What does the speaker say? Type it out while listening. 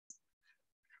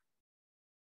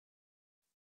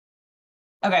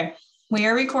Okay, we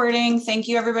are recording. Thank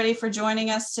you everybody for joining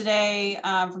us today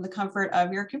from the comfort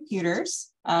of your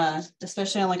computers,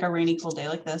 especially on like a rainy, cold day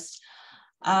like this.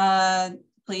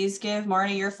 Please give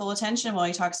Marty your full attention while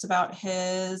he talks about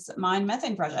his mine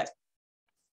methane project.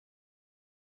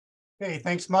 Hey,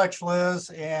 thanks much,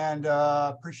 Liz, and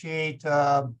appreciate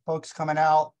folks coming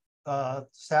out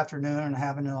this afternoon and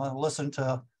having to listen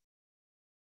to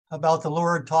about the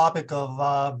lurid topic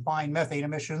of mine methane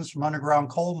emissions from underground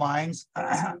coal mines.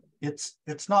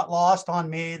 It's not lost on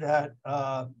me that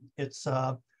it's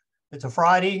a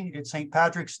Friday, it's St.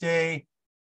 Patrick's Day,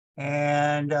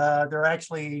 and there are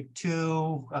actually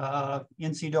two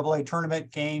NCAA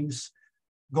tournament games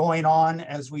going on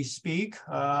as we speak.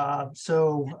 In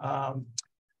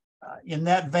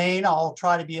that vein, I'll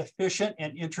try to be efficient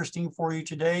and interesting for you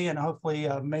today and hopefully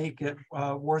make it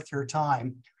worth your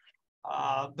time.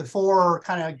 Before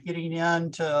kind of getting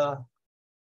into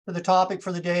the topic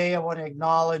for the day, I want to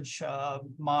acknowledge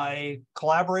my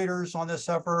collaborators on this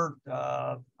effort.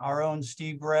 Our own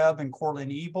Steve Greb and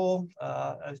Cortland Ebel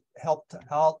helped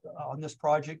out on this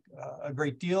project a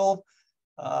great deal.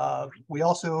 We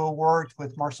also worked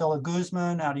with Marcella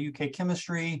Guzman out of UK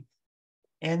Chemistry,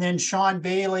 and then Sean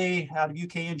Bailey out of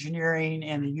UK Engineering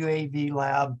and the UAV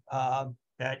lab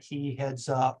that he heads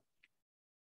up.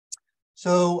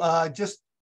 So just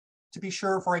to be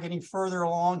sure before I get any further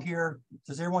along here,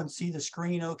 does everyone see the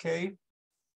screen okay?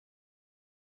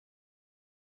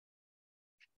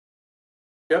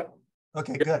 Yep.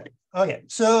 Okay, good. Okay,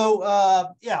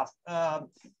 so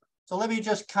so let me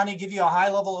just kind of give you a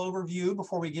high-level overview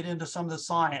before we get into some of the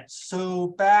science. So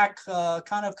back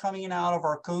kind of coming out of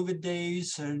our COVID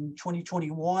days in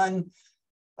 2021,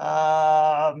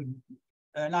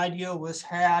 an idea was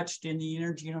hatched in the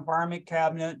Energy and Environment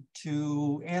Cabinet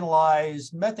to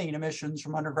analyze methane emissions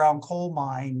from underground coal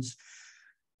mines.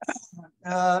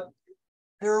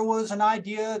 There was an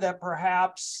idea that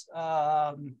perhaps,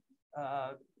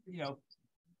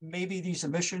 maybe these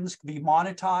emissions could be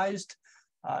monetized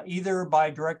either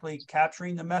by directly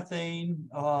capturing the methane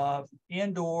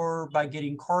and or by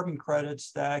getting carbon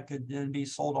credits that could then be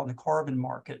sold on the carbon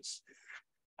markets.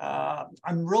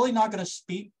 I'm really not going to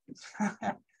speak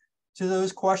to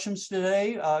those questions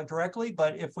today directly,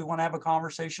 but if we want to have a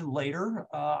conversation later,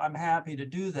 I'm happy to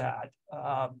do that.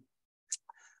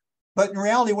 But in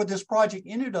reality, what this project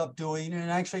ended up doing, and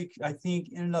actually I think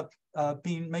ended up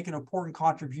making an important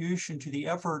contribution to the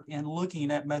effort in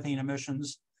looking at methane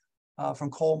emissions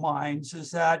from coal mines, is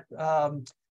that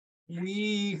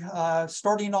we,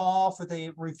 starting off with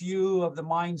a review of the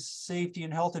Mine Safety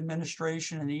and Health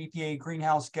Administration and the EPA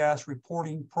Greenhouse Gas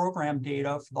Reporting Program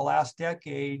data for the last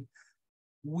decade,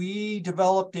 we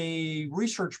developed a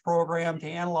research program to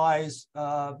analyze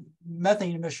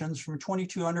methane emissions from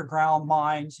 22 underground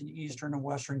mines in eastern and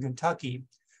western Kentucky.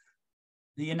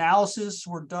 The analysis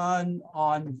were done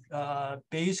on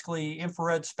basically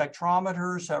infrared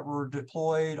spectrometers that were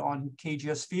deployed on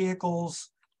KGS vehicles,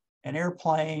 an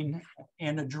airplane,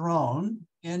 and a drone.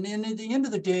 And then at the end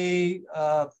of the day,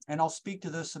 and I'll speak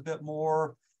to this a bit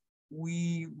more,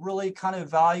 we really kind of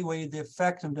evaluated the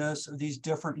effectiveness of these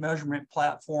different measurement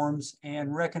platforms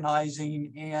and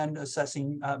recognizing and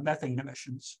assessing methane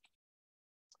emissions.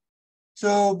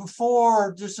 So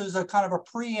before, just as a kind of a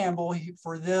preamble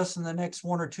for this and the next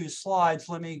one or two slides,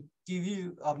 let me give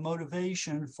you a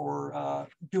motivation for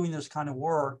doing this kind of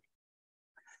work.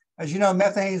 As you know,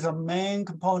 methane is a main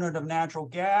component of natural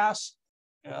gas.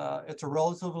 It's a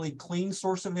relatively clean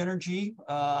source of energy,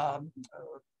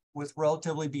 with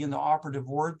relatively being the operative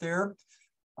word there.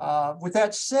 With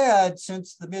that said,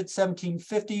 since the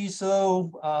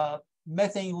mid-1750s,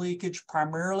 methane leakage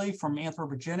primarily from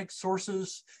anthropogenic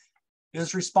sources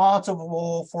is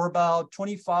responsible for about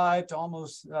 25 to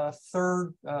almost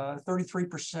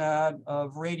 33%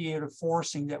 of radiative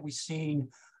forcing that we've seen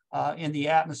in the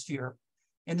atmosphere.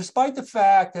 And despite the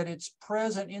fact that it's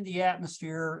present in the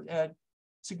atmosphere at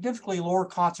significantly lower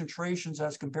concentrations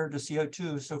as compared to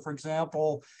CO2. So for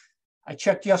example, I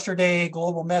checked yesterday,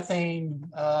 global methane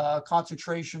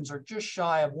concentrations are just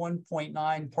shy of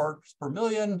 1.9 parts per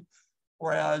million,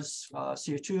 whereas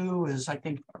CO2 is, I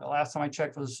think the last time I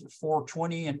checked was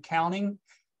 420 and counting.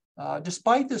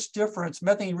 Despite this difference,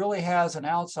 methane really has an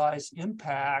outsized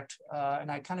impact.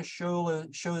 And I kind of show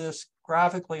this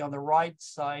graphically on the right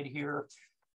side here,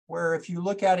 where if you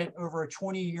look at it over a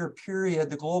 20-year period,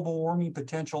 the global warming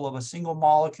potential of a single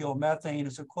molecule of methane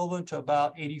is equivalent to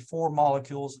about 84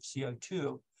 molecules of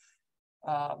CO2.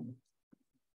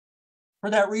 For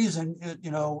that reason,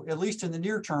 at least in the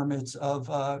near term, it's of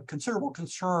considerable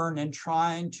concern in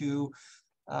trying to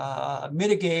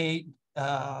mitigate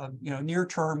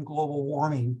near-term global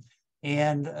warming.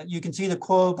 And you can see the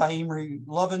quote by Emery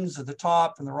Lovins at the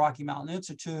top from the Rocky Mountain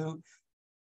Institute,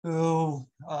 who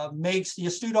makes the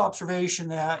astute observation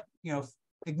that,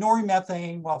 ignoring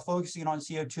methane while focusing on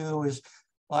CO2 is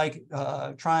like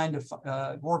trying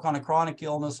to work on a chronic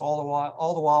illness all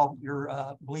the while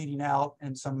you're bleeding out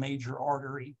in some major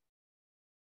artery.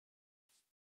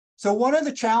 So one of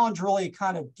the challenge really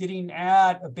kind of getting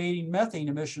at abating methane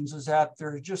emissions is that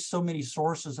there are just so many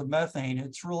sources of methane.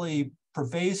 It's really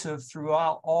pervasive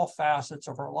throughout all facets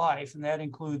of our life, and that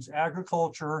includes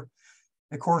agriculture,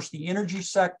 of course, the energy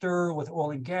sector with oil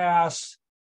and gas,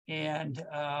 and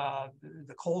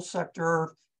the coal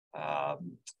sector.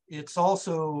 It's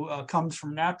also comes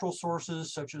from natural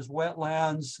sources such as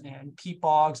wetlands and peat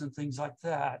bogs and things like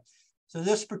that. So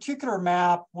this particular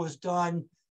map was done,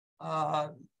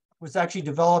 was actually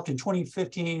developed in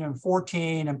 2015 and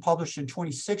 14 and published in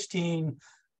 2016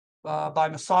 by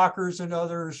Massakers and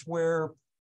others, where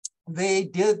they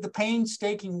did the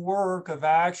painstaking work of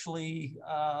actually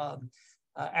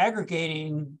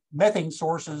aggregating methane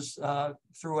sources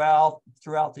throughout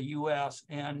the US.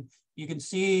 And you can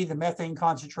see the methane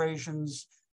concentrations,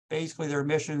 basically their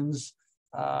emissions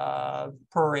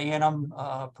per annum,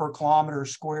 per kilometer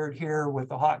squared here, with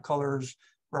the hot colors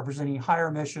representing higher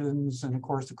emissions, and of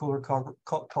course the cooler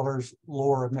colors,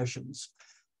 lower emissions.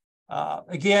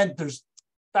 Again, there's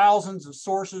thousands of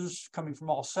sources coming from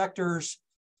all sectors.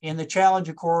 And the challenge,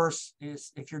 of course,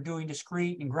 is if you're doing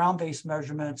discrete and ground-based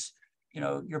measurements,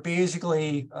 you're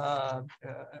basically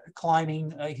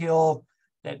climbing a hill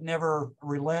that never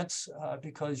relents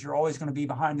because you're always going to be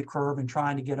behind the curve and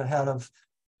trying to get ahead of,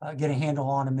 get a handle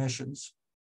on emissions.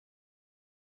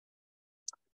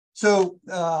 So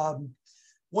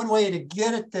one way to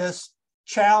get at this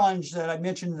challenge that I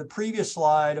mentioned in the previous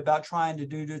slide about trying to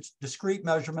do discrete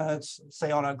measurements,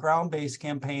 say on a ground-based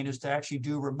campaign, is to actually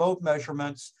do remote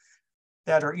measurements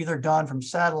that are either done from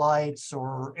satellites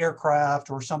or aircraft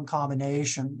or some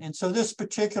combination. And so this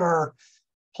particular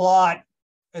plot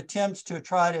attempts to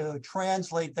try to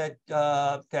translate that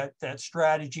that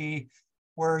strategy,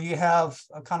 where you have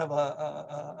a kind of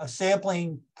a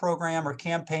sampling program or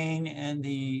campaign in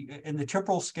the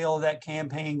temporal scale of that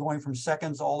campaign, going from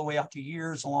seconds all the way out to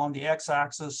years along the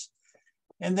x-axis.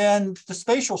 And then the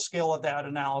spatial scale of that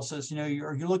analysis,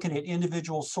 you're looking at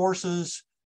individual sources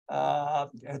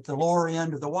at the lower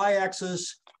end of the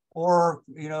y-axis, or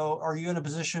are you in a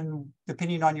position,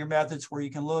 depending on your methods, where you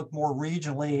can look more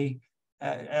regionally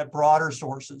at broader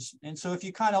sources. And so if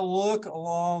you kind of look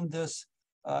along this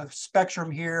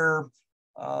spectrum here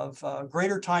of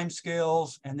greater time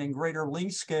scales and then greater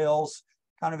length scales,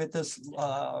 kind of at this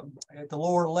at the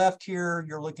lower left here,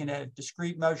 you're looking at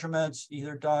discrete measurements,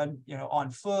 either done on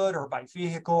foot or by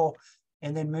vehicle,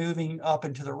 and then moving up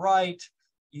and to the right,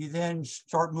 you then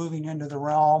start moving into the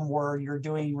realm where you're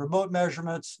doing remote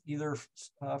measurements, either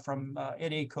from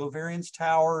NA covariance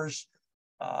towers,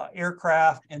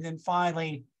 aircraft, and then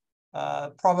finally,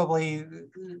 probably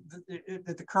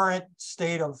the current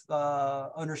state of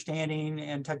understanding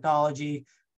and technology,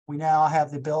 we now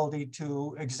have the ability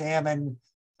to examine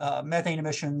methane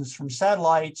emissions from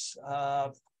satellites,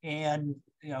 and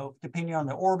depending on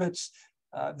the orbits,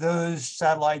 those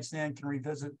satellites then can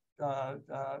revisit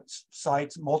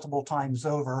sites multiple times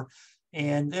over.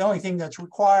 And the only thing that's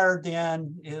required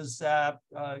then is that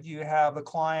you have a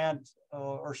client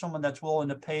or someone that's willing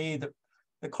to pay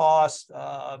the cost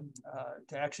to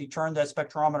actually turn that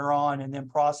spectrometer on and then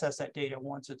process that data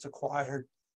once it's acquired.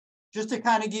 Just to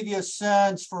kind of give you a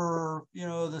sense for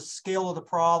the scale of the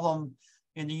problem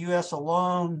in the US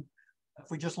alone, if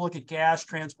we just look at gas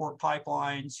transport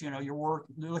pipelines, you're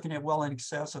looking at well in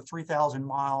excess of 3,000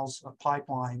 miles of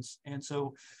pipelines. And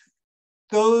so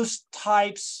those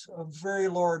types of very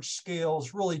large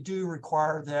scales really do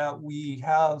require that we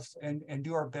have and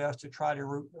do our best to try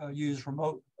to use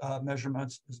remote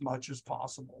measurements as much as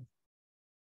possible.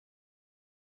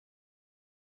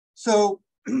 So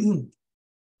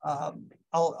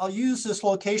I'll use this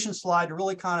location slide to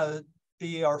really kind of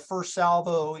be our first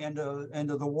salvo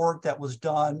into the work that was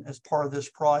done as part of this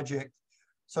project.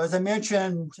 So as I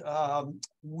mentioned,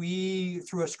 we,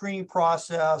 through a screening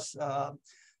process,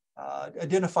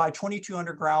 identified 22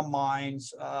 underground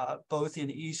mines, both in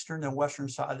the eastern and western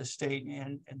side of the state.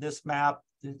 And this map,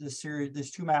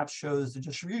 these two maps shows the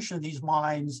distribution of these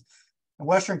mines. In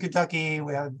western Kentucky,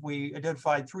 we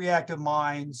identified 3 active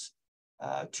mines,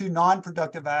 2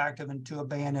 non-productive active, and 2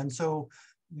 abandoned. So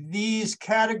these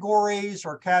categories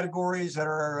are categories that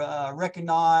are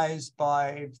recognized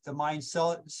by the Mine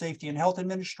Safety and Health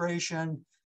Administration.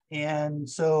 And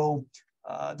so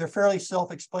They're fairly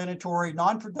self-explanatory.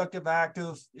 Non-productive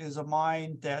active is a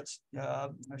mine that's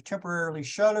temporarily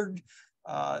shuttered.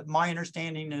 My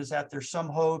understanding is that there's some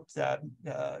hope that,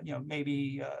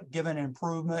 maybe given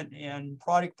improvement in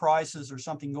product prices or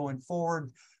something going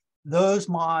forward, those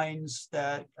mines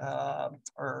that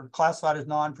are classified as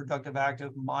non-productive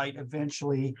active might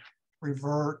eventually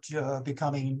revert to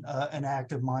becoming an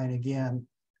active mine again.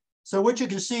 So what you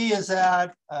can see is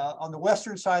that on the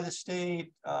western side of the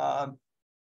state,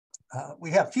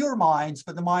 we have fewer mines,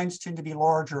 but the mines tend to be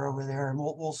larger over there, and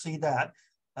we'll see that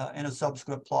in a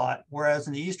subsequent plot. Whereas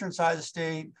in the eastern side of the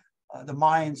state, the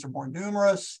mines are more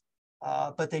numerous,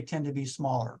 but they tend to be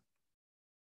smaller.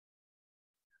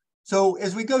 So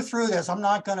as we go through this, I'm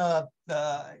not going to,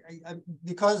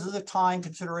 because of the time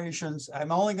considerations,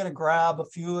 I'm only going to grab a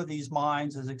few of these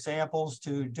mines as examples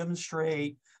to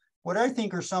demonstrate what I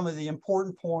think are some of the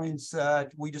important points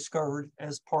that we discovered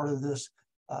as part of this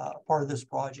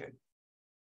project.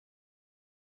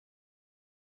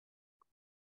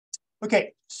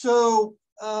 Okay, so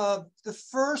the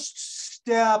first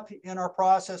step in our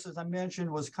process, as I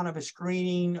mentioned, was kind of a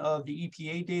screening of the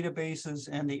EPA databases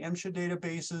and the MSHA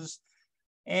databases.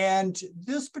 And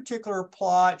this particular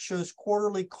plot shows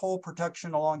quarterly coal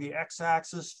production along the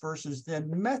x-axis versus then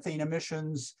methane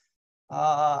emissions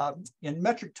in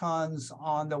metric tons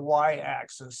on the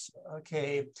y-axis.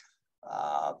 Okay.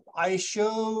 I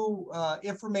show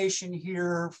information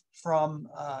here from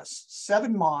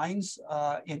 7 mines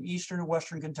in eastern and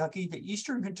western Kentucky. The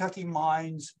eastern Kentucky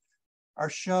mines are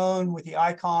shown with the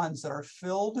icons that are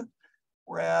filled,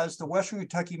 whereas the western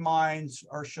Kentucky mines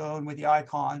are shown with the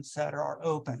icons that are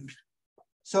open.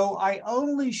 So I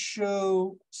only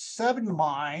show 7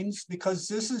 mines because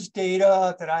this is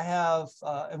data that I have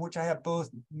in which I have both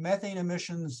methane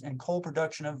emissions and coal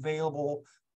production available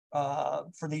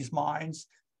for these mines.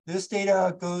 This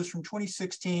data goes from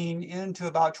 2016 into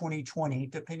about 2020,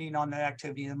 depending on the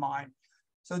activity of the mine.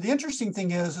 So the interesting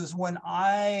thing is when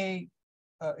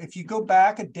if you go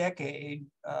back a decade,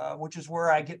 which is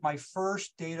where I get my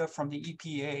first data from the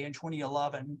EPA in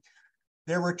 2011,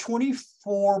 there were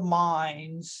 24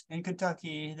 mines in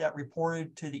Kentucky that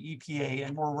reported to the EPA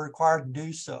and were required to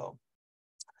do so.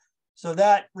 So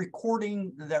that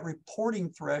reporting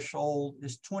threshold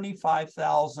is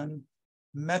 25,000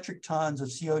 metric tons of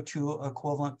CO2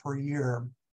 equivalent per year.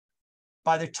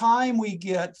 By the time we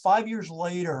get 5 years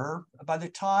later, by the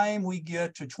time we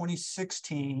get to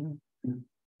 2016,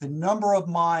 the number of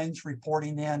mines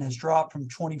reporting in has dropped from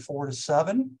 24 to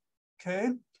 7, okay?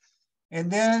 And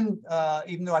then,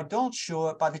 even though I don't show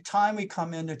it, by the time we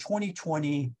come into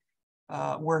 2020,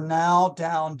 we're now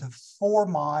down to 4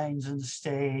 mines in the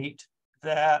state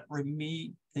that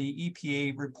meet the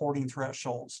EPA reporting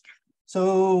thresholds.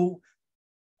 So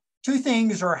 2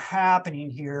 things are happening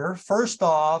here. First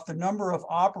off, the number of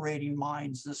operating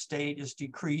mines in the state is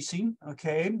decreasing,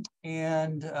 okay?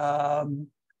 And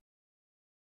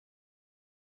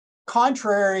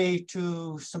contrary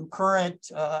to some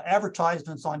current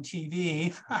advertisements on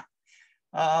TV,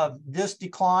 this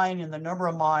decline in the number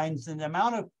of mines and the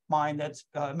amount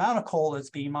of coal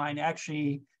that's being mined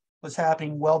actually was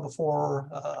happening well before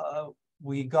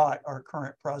we got our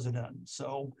current president.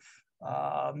 So,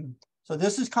 so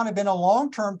this has kind of been a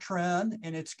long-term trend,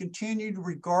 and it's continued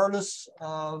regardless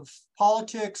of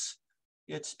politics.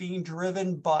 It's being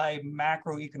driven by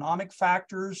macroeconomic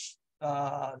factors,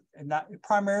 and that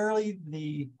primarily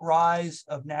the rise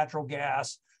of natural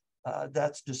gas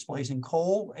that's displacing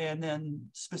coal. And then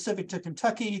specific to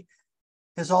Kentucky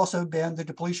has also been the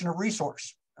depletion of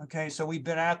resource. Okay, so we've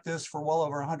been at this for well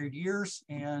over 100 years,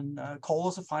 and coal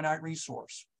is a finite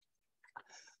resource.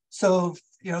 So,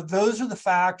 those are the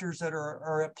factors that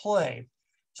are at play.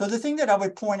 So the thing that I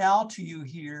would point out to you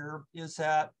here is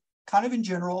that kind of in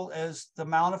general, as the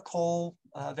amount of coal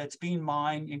that's being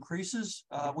mined increases,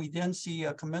 we then see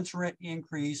a commensurate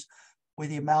increase with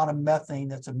the amount of methane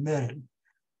that's emitted.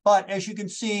 But as you can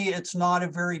see, it's not a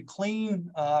very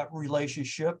clean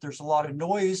relationship. There's a lot of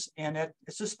noise, and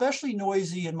it's especially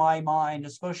noisy in my mind,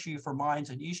 especially for mines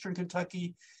in eastern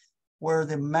Kentucky, where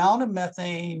the amount of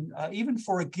methane, even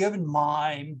for a given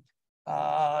mine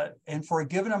and for a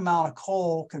given amount of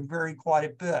coal, can vary quite a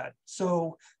bit.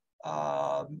 So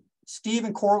Steve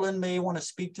and Cortland may want to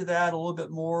speak to that a little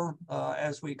bit more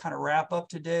as we kind of wrap up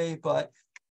today. But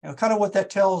kind of what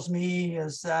that tells me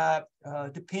is that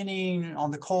depending on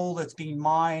the coal that's being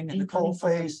mined and the coal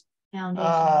face,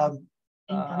 that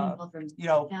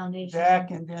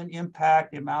can then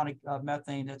impact the amount of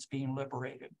methane that's being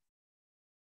liberated.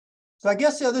 So I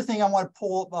guess the other thing I want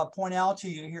to point out to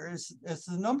you here is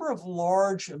the number of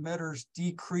large emitters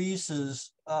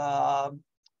decreases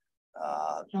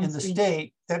in the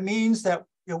state. That means that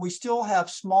we still have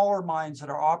smaller mines that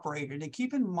are operated. And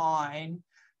keep in mind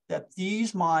that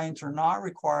these mines are not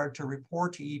required to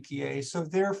report to EPA. So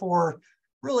therefore,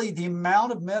 really the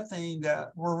amount of methane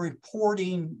that we're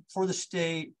reporting for the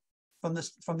state from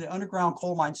the underground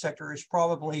coal mine sector is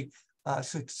probably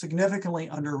significantly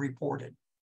underreported.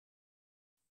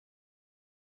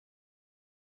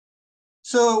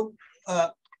 So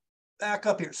back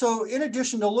up here. So in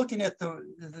addition to looking at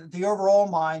the overall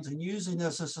mines and using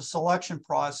this as a selection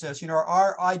process,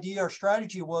 our idea, our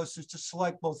strategy was to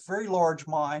select both very large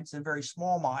mines and very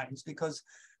small mines, because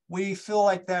we feel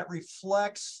like that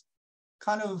reflects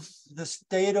kind of the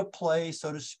state of play,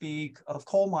 so to speak, of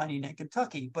coal mining in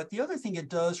Kentucky. But the other thing it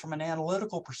does from an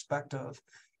analytical perspective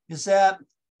is that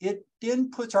it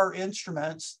then puts our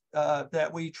instruments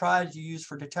that we try to use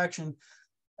for detection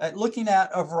at looking at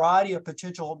a variety of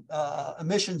potential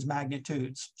emissions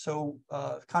magnitudes. So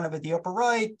kind of at the upper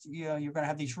right, you're going to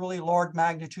have these really large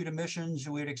magnitude emissions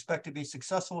we'd expect to be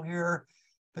successful here.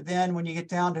 But then when you get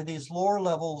down to these lower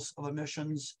levels of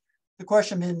emissions, the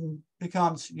question then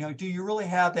becomes, do you really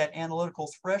have that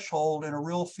analytical threshold in a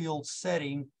real field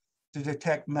setting to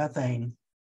detect methane?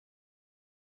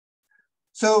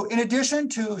 So in addition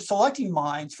to selecting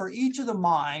mines, for each of the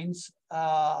mines,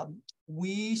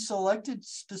 we selected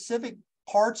specific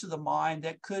parts of the mine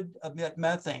that could emit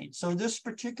methane. So this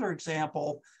particular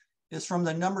example is from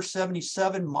the number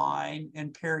 77 mine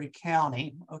in Perry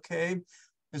County, okay?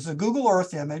 It's a Google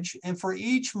Earth image, and for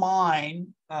each mine,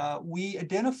 we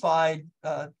identified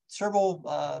several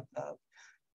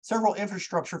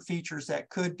infrastructure features that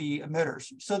could be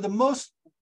emitters. So the most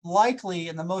likely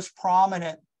and the most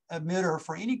prominent emitter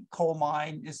for any coal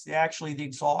mine is actually the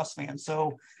exhaust fan.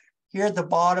 So here at the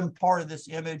bottom part of this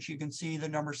image, you can see the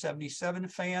number 77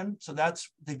 fan. So that's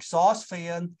the exhaust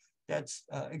fan that's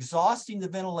exhausting the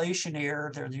ventilation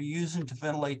air that they're using to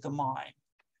ventilate the mine.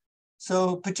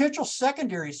 So potential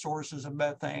secondary sources of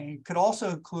methane could also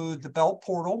include the belt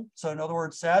portal. So in other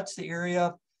words, that's the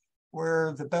area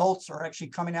where the belts are actually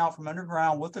coming out from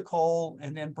underground with the coal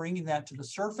and then bringing that to the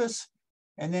surface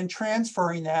and then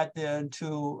transferring that then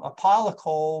to a pile of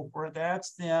coal where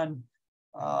that's then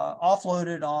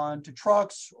offloaded onto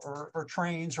trucks or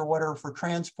trains or whatever for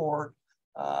transport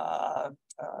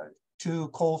to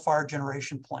coal-fired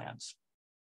generation plants.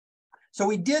 So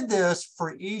we did this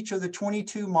for each of the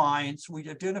 22 mines. We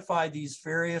identified these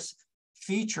various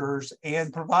features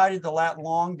and provided the lat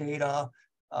long data,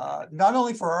 not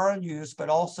only for our own use, but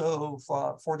also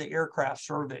for the aircraft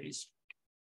surveys.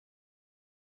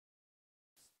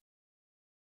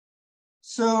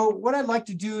 So what I'd like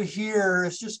to do here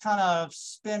is just kind of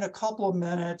spend a couple of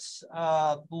minutes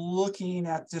looking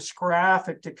at this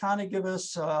graphic to kind of give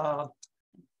us a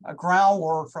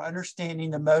groundwork for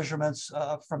understanding the measurements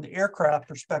from the aircraft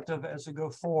perspective as we go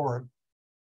forward.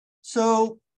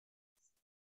 So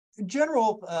in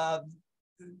general,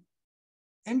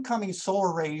 incoming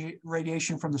solar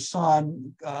radiation from the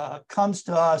sun comes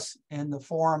to us in the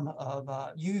form of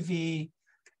UV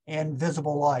and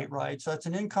visible light, right? So it's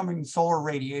an incoming solar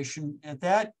radiation, and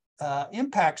that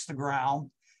impacts the ground,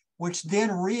 which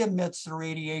then re-emits the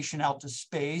radiation out to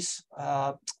space,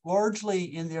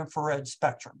 largely in the infrared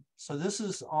spectrum. So this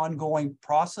is an ongoing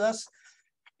process.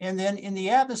 And then in the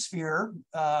atmosphere,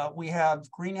 we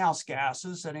have greenhouse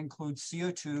gases that include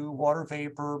CO2, water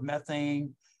vapor,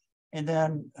 methane, and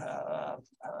then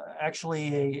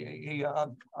actually a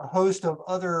host of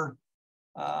other,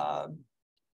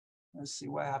 let's see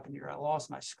what happened here. I lost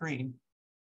my screen.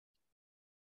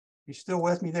 You still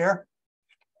with me there?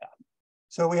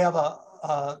 So we have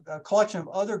a collection of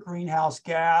other greenhouse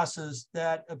gases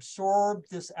that absorb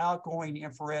this outgoing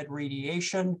infrared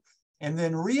radiation and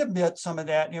then re-emit some of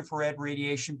that infrared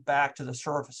radiation back to the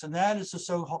surface. And that is the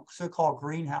so-called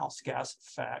greenhouse gas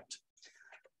effect.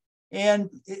 And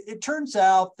it turns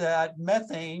out that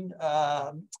methane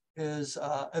is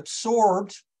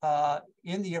absorbed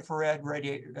in the infrared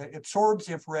radiation, absorbs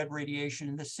infrared radiation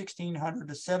in the 1600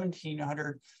 to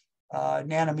 1700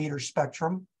 nanometer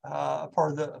spectrum,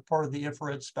 part of the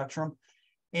infrared spectrum.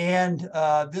 And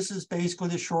this is basically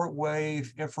the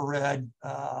shortwave infrared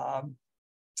part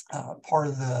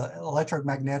of the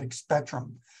electromagnetic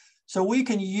spectrum. So we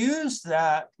can use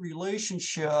that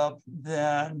relationship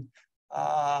then,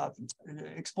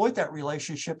 exploit that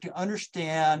relationship to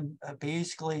understand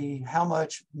basically how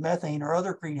much methane or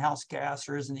other greenhouse gas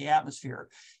there is in the atmosphere.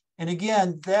 And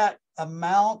again, that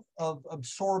amount of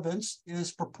absorbance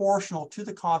is proportional to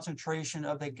the concentration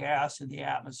of the gas in the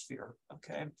atmosphere,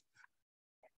 okay?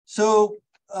 So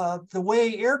the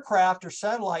way aircraft or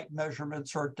satellite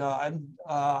measurements are done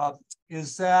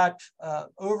is that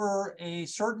over a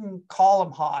certain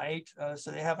column height,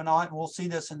 so they have an on, we'll see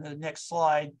this in the next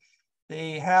slide,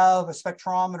 they have a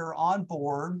spectrometer on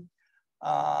board,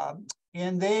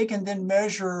 and they can then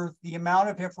measure the amount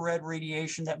of infrared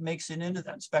radiation that makes it into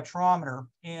that spectrometer.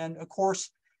 And of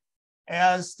course,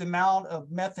 as the amount of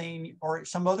methane or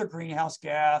some other greenhouse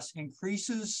gas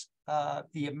increases,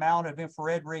 the amount of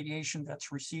infrared radiation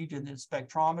that's received in the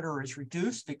spectrometer is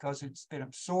reduced because it's been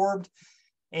absorbed.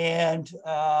 And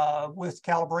with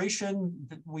calibration,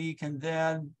 we can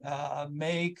then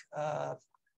make a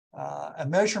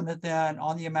measurement then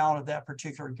on the amount of that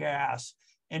particular gas.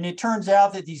 And it turns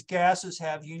out that these gases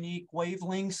have unique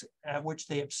wavelengths at which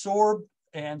they absorb.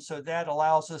 And so that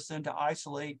allows us then to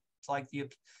isolate like the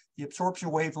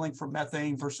absorption wavelength for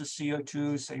methane versus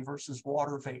CO2, say, versus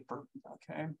water vapor,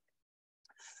 okay?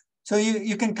 So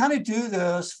you can kind of do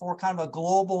this for kind of a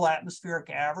global atmospheric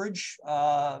average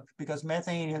because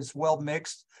methane is well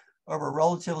mixed over a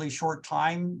relatively short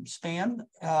time span.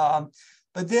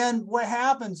 But then what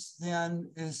happens then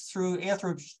is through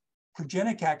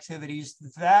anthropogenic activities,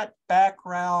 that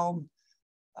background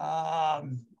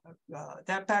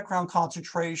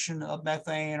concentration of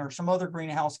methane or some other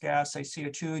greenhouse gas, say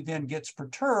CO2, then gets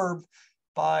perturbed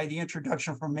by the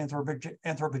introduction from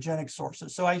anthropogenic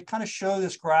sources. So I kind of show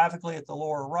this graphically at the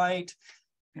lower right.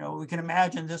 You know, we can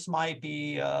imagine this might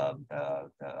be a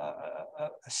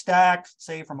stack,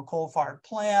 say, from a coal-fired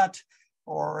plant,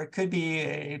 or it could be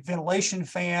a ventilation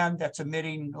fan that's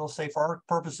emitting, we'll say for our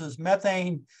purposes,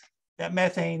 methane. That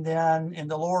methane then in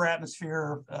the lower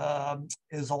atmosphere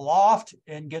is aloft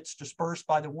and gets dispersed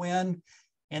by the wind.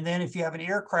 And then if you have an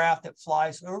aircraft that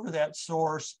flies over that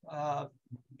source,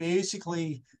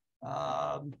 basically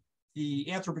the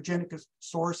anthropogenic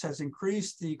source has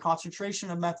increased the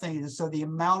concentration of methane. And so the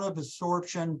amount of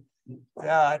absorption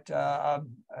that,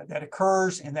 that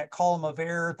occurs in that column of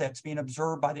air that's being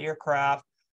observed by the aircraft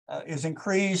is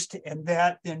increased. And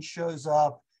that then shows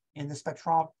up in the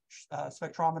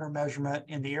spectrometer measurement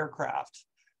in the aircraft.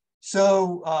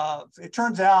 So it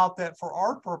turns out that for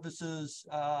our purposes,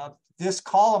 this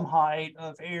column height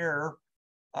of air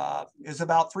is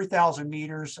about 3,000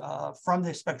 meters from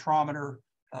the spectrometer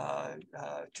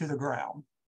to the ground.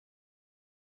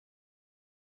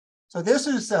 So this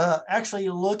is actually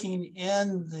looking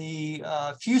in the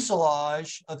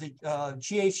fuselage of the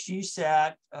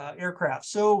GHGSat aircraft.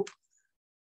 So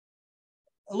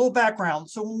a little background.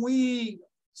 So when we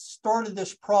started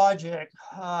this project,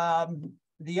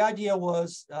 the idea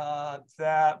was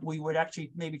that we would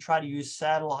actually maybe try to use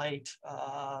satellite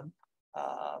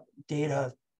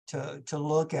data to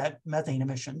look at methane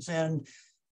emissions. And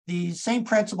the same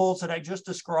principles that I just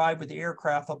described with the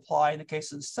aircraft apply in the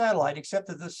case of the satellite, except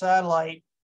that the satellite,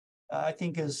 I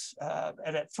think, is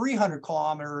at 300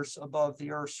 kilometers above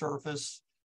the Earth's surface,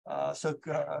 so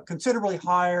considerably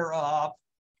higher up.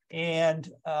 And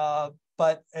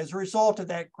but as a result of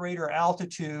that greater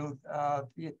altitude,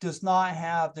 it does not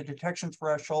have the detection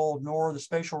threshold nor the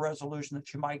spatial resolution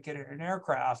that you might get in an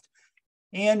aircraft.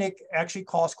 And it actually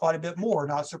costs quite a bit more,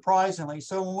 not surprisingly.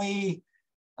 So when we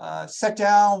sat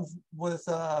down with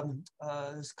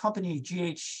this company,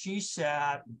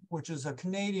 GHGSat, which is a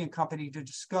Canadian company, to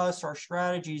discuss our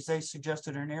strategies, they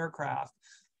suggested an aircraft.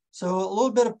 So a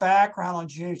little bit of background on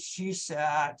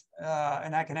GHGSat,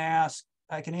 and I can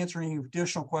answer any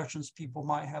additional questions people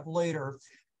might have later.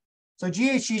 So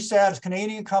GHGSat is a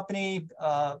Canadian company.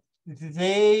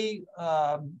 They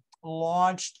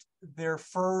launched their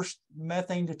first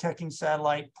methane detecting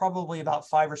satellite probably about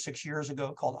 5 or 6 years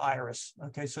ago, called IRIS.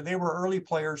 Okay, so they were early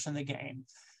players in the game.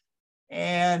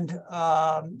 And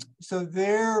so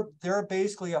they're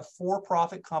basically a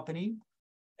for-profit company.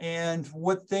 And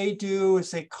what they do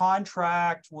is they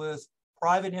contract with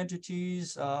private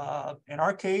entities, in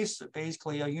our case,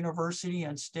 basically a university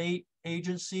and state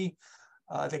agency.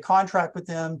 They contract with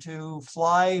them to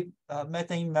fly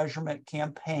methane measurement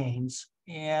campaigns.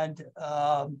 And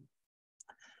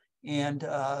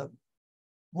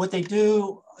what they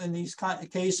do in these kind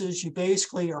of cases, you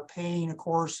basically are paying, of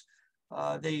course,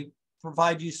 they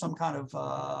provide you some kind of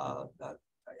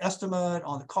estimate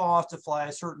on the cost to fly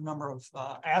a certain number of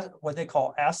what they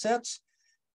call assets.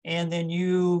 And then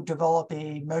you develop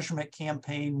a measurement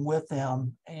campaign with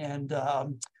them. And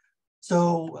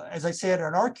so, as I said,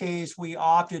 in our case, we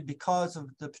opted because of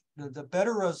the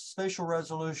better spatial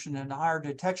resolution and higher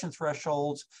detection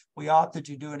thresholds, we opted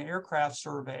to do an aircraft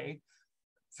survey.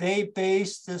 They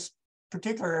based this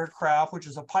particular aircraft, which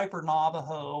is a Piper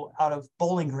Navajo, out of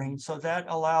Bowling Green. So that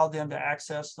allowed them to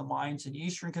access the mines in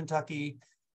Eastern Kentucky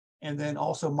and then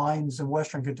also mines in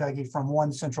Western Kentucky from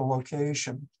one central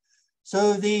location.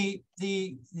 So the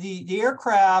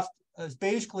aircraft is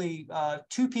basically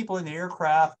two people in the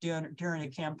aircraft during a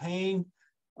campaign.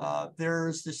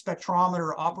 There's the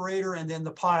spectrometer operator and then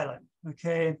the pilot,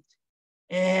 okay?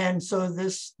 And so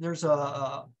there's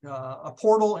a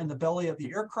portal in the belly of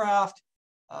the aircraft.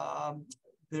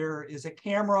 There is a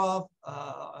camera,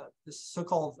 this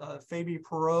so-called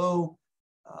Fabi-Perot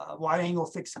wide-angle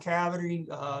fixed cavity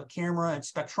camera and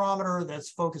spectrometer that's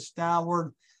focused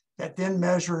downward, that then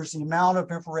measures the amount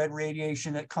of infrared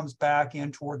radiation that comes back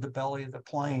in toward the belly of the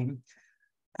plane.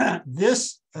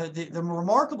 The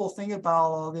remarkable thing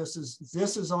about all this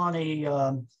is on a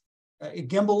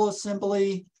gimbal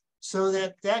assembly, so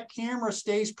that camera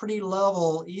stays pretty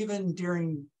level even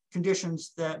during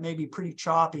conditions that may be pretty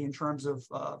choppy in terms of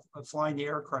flying the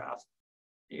aircraft.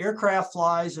 The aircraft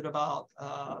flies at about,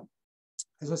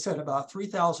 as I said, about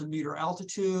 3,000 meter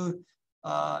altitude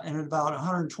and at about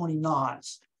 120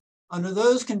 knots. Under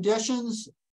those conditions,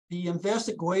 the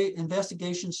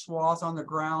investigation swath on the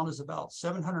ground is about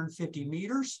 750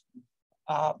 meters.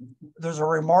 There's a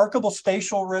remarkable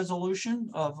spatial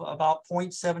resolution of about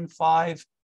 0.75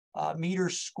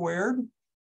 meters squared.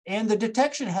 And the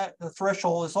detection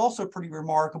threshold is also pretty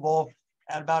remarkable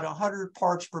at about 100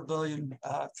 parts per billion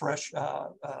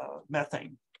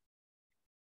methane.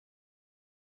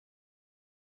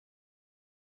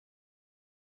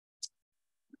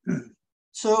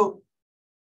 So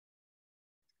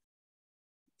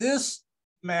this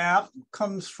map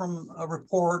comes from a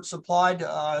report supplied to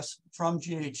us from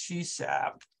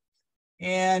GHGSAP.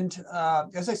 And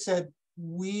as I said,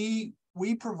 we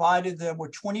provided them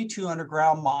with 22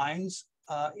 underground mines.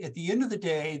 At the end of the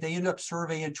day, they ended up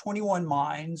surveying 21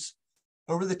 mines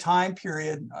over the time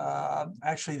period.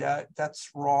 Actually, that's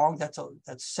wrong. That's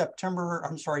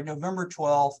November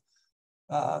 12th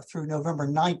through November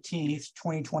 19th,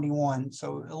 2021.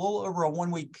 So a little over a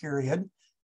 1 week period.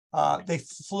 They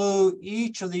flew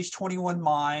each of these 21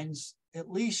 mines at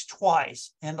least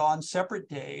twice and on separate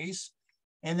days.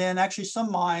 And then actually some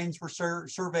mines were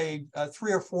surveyed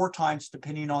 3 or 4 times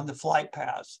depending on the flight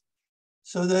paths.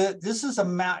 So this is a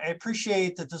map. I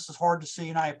appreciate that this is hard to see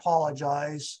and I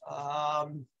apologize.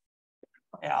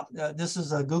 This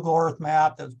is a Google Earth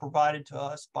map that was provided to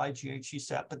us by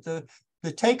GHGSAP. But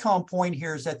the take-home point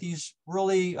here is that these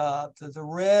really, the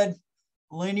red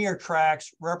linear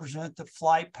tracks represent the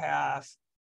flight path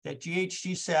that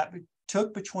GHGSAP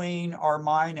took between our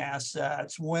mine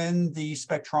assets when the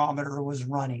spectrometer was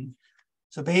running.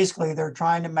 So basically, they're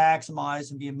trying to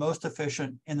maximize and be most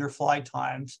efficient in their flight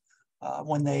times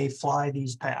when they fly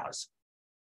these paths.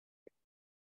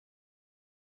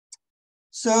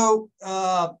 So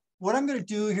what I'm going to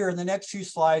do here in the next few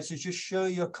slides is just show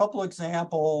you a couple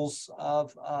examples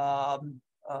of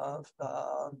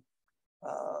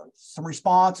some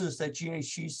responses that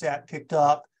GHGSAT picked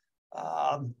up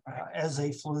as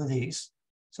they flew these.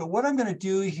 So what I'm going to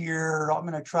do here, I'm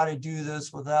going to try to do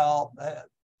this without,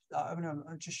 I'm going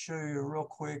to just show you real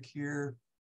quick here.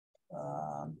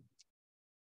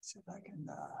 See if I can,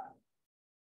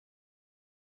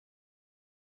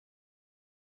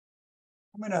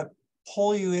 I'm going to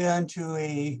pull you into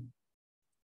a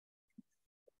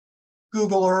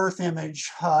Google Earth image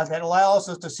that allows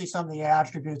us to see some of the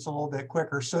attributes a little bit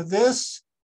quicker. So this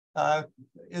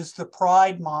is the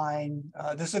Pride Mine.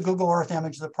 This is a Google Earth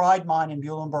image of the Pride Mine in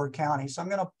Muhlenberg County. So I'm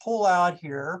going to pull out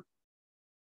here.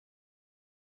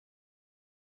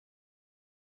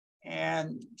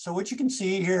 And so what you can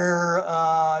see here,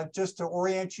 just to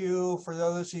orient you, for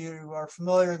those of you who are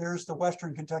familiar, there's the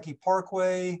Western Kentucky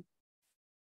Parkway.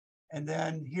 And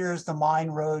then here's the mine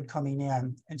road coming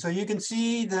in. And so you can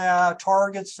see the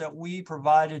targets that we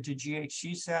provided to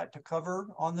GHGSAT to cover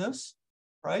on this,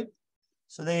 right?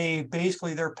 So they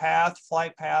basically, their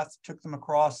flight path took them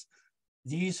across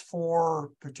these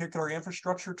 4 particular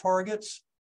infrastructure targets.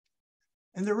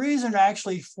 And the reason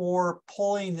actually for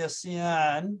pulling this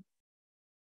in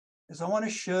is I want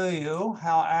to show you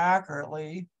how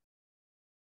accurately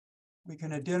we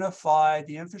can identify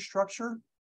the infrastructure.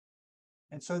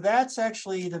 And so that's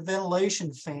actually the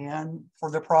ventilation fan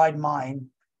for the Pride Mine.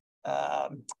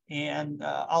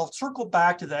 I'll circle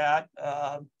back to that.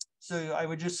 So I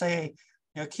would just say,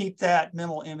 keep that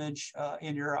mental image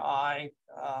in your eye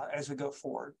as we go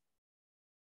forward.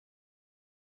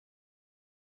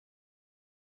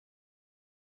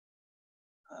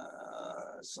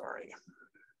 Sorry.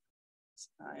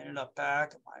 I ended up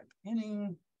back at my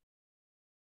beginning.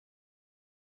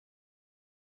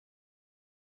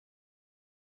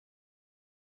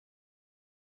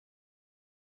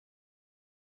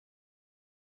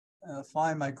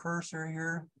 Find my cursor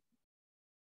here.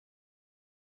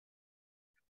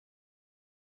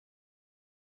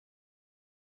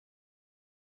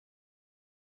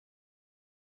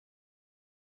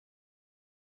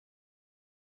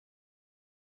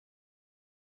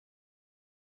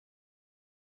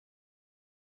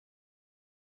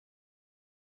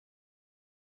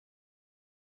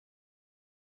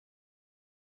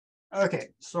 Okay,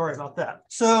 sorry about that.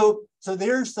 So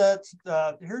there's that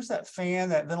here's that fan,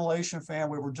 that ventilation fan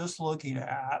we were just looking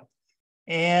at.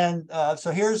 And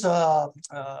so here's an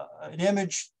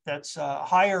image that's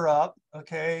higher up,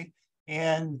 okay?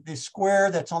 And the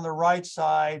square that's on the right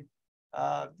side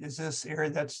is this area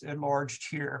that's enlarged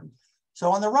here. So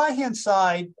on the right-hand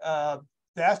side,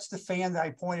 that's the fan that I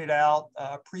pointed out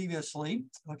previously,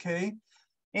 okay?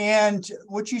 And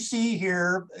what you see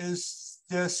here is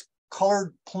this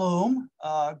colored plume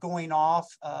going off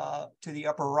to the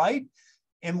upper right.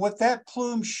 And what that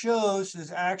plume shows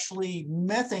is actually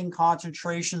methane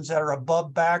concentrations that are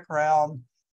above background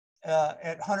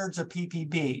at hundreds of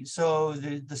ppb. So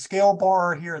the scale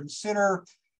bar here in the center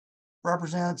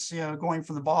represents, going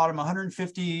from the bottom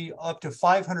 150 up to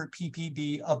 500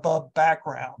 ppb above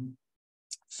background.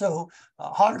 So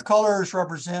hotter colors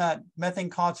represent methane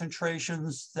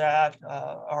concentrations that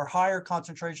are higher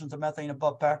concentrations of methane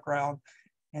above background.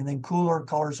 And then cooler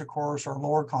colors, of course, are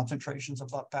lower concentrations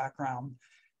above background.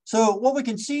 So what we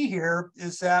can see here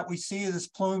is that we see this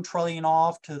plume trailing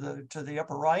off to the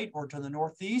upper right or to the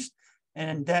northeast,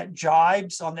 and that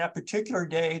jibes on that particular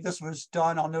day. This was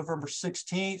done on November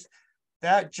 16th.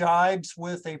 That jibes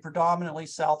with a predominantly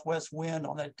southwest wind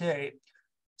on that day.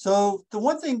 So the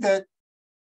one thing that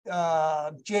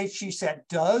GHGSat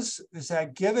does is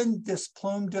that, given this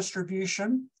plume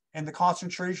distribution and the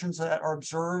concentrations that are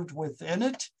observed within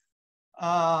it,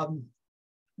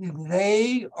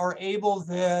 they are able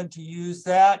then to use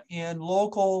that in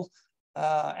local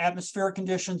atmospheric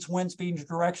conditions, wind speed and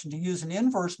direction, to use an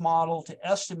inverse model to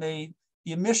estimate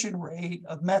the emission rate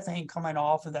of methane coming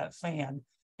off of that fan.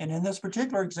 And in this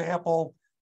particular example,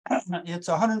 it's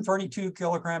 132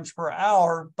 kilograms per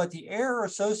hour, but the error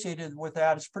associated with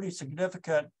that is pretty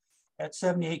significant at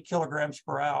 78 kilograms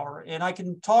per hour. And I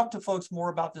can talk to folks more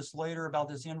about this later, about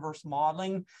this inverse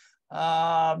modeling,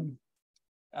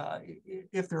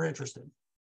 if they're interested.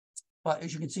 But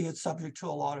as you can see, it's subject to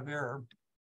a lot of error.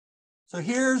 So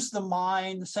here's the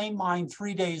mine, the same mine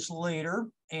 3 days later.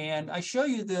 And I show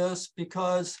you this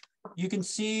because you can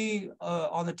see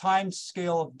on the time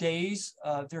scale of days,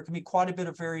 there can be quite a bit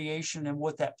of variation in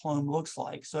what that plume looks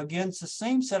like. So again, it's the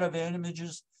same set of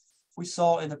images we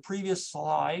saw in the previous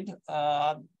slide.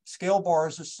 Scale bar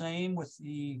is the same with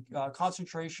the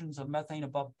concentrations of methane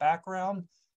above background.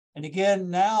 And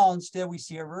again, now instead we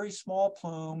see a very small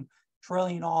plume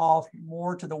trailing off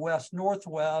more to the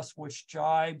west-northwest, which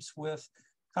jibes with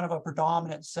kind of a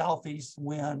predominant southeast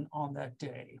wind on that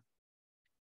day.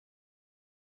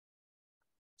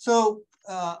 So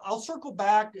I'll circle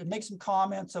back and make some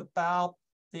comments about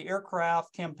the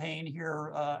aircraft campaign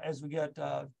here as we get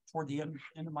toward the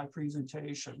end of my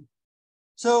presentation.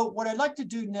 So what I'd like to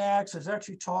do next is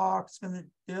actually spend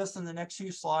this in the next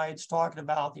few slides talking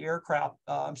about the aircraft,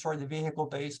 the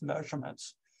vehicle-based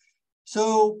measurements.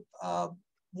 So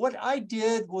what I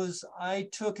did was I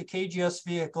took a KGS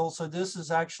vehicle. So this is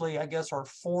actually, I guess, our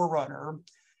forerunner.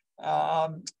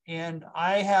 And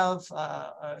I have,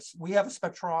 we have a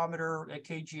spectrometer at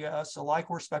KGS, a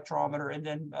Lycor spectrometer, and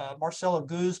then Marcelo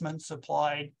Guzman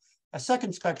supplied a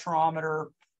second spectrometer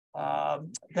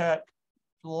that,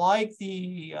 like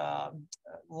the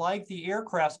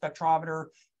aircraft spectrometer,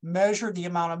 measured the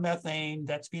amount of methane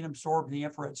that's being absorbed in the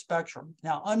infrared spectrum.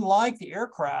 Now, unlike the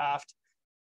aircraft,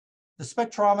 the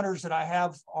spectrometers that I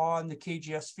have on the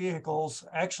KGS vehicles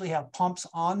actually have pumps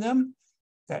on them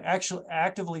that actually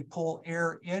actively pull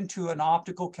air into an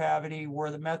optical cavity where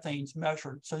the methane's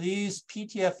measured. So these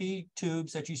PTFE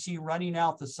tubes that you see running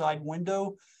out the side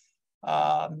window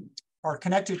are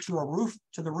connected to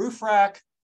the roof rack.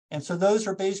 And so those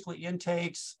are basically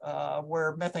intakes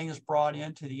where methane is brought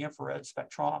into the infrared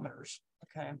spectrometers,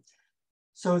 okay?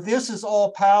 So this is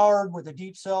all powered with a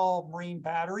deep cell marine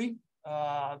battery,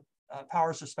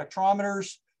 powers the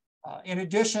spectrometers. In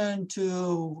addition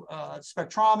to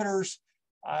spectrometers,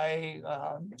 I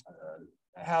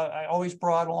always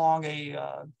brought along a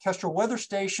Kestrel weather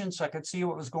station so I could see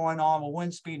what was going on with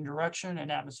wind speed and direction and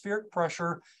atmospheric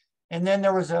pressure. And then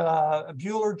there was a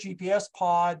Bueller GPS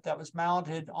pod that was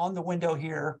mounted on the window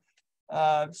here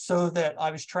so that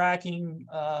I was tracking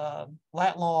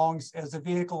lat longs as the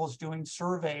vehicle was doing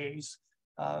surveys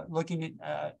looking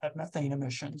at methane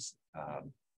emissions.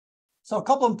 So a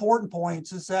couple important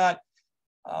points is that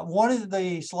one of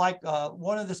the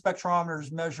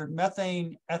spectrometers measured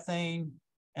methane, ethane,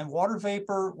 and water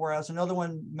vapor, whereas another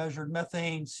one measured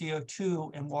methane,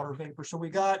 CO2, and water vapor. So we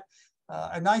got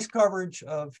a nice coverage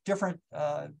of different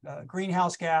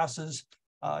greenhouse gases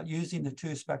using the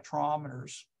two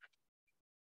spectrometers.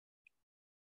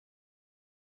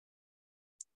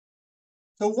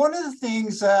 So one of the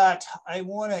things that I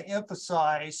want to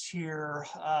emphasize here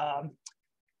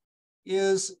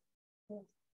is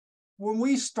when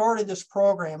we started this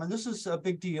program, and this is a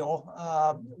big deal,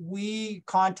 we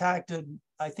contacted,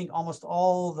 I think, almost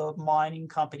all the mining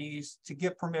companies to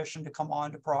get permission to come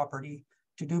onto property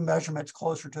to do measurements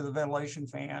closer to the ventilation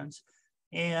fans.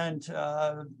 And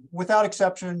without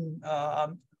exception,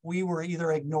 we were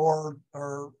either ignored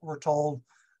or were told,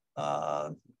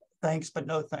 thanks, but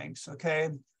no thanks,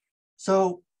 okay?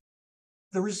 So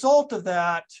the result of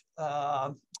that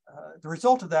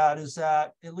is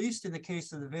that, at least in the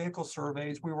case of the vehicle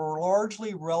surveys, we were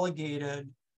largely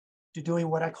relegated to doing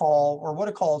what I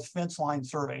call fence line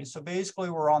surveys. So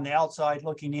basically we're on the outside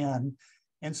looking in.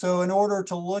 And so in order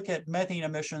to look at methane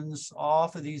emissions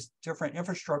off of these different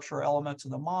infrastructure elements of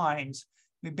the mines,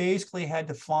 we basically had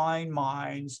to find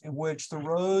mines in which the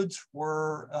roads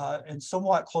were in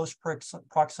somewhat close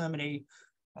proximity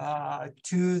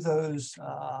to those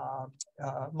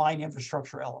mine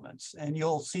infrastructure elements. And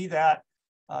you'll see that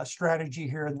strategy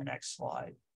here in the next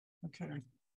slide. Okay.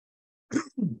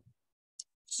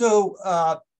 So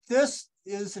this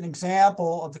is an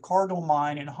example of the Cardinal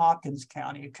Mine in Hopkins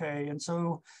County, okay? And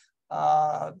so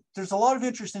there's a lot of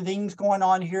interesting things going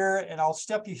on here, and I'll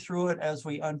step you through it as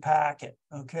we unpack it,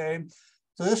 okay?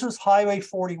 So this is Highway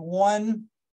 41,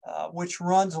 which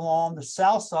runs along the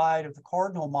south side of the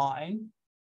Cardinal Mine.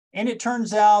 And it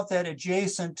turns out that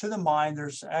adjacent to the mine,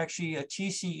 there's actually a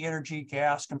TC Energy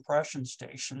gas compression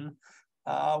station,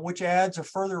 which adds a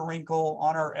further wrinkle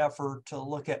on our effort to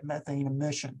look at methane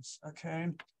emissions, okay?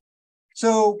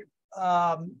 So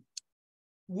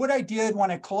what I did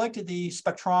when I collected the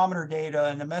spectrometer data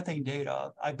and the methane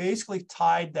data, I basically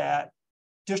tied that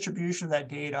distribution of that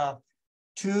data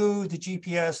to the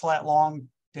GPS lat long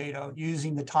data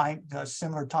using the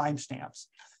similar timestamps.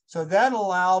 So that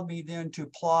allowed me then to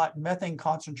plot methane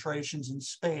concentrations in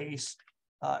space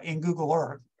in Google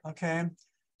Earth, okay?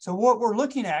 So what we're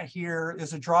looking at here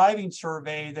is a driving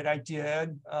survey that I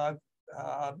did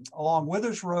along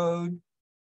Withers Road,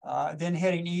 then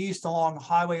heading east along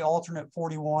Highway Alternate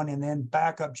 41, and then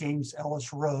back up James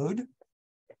Ellis Road.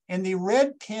 And the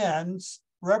red pins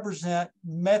represent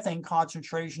methane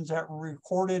concentrations that were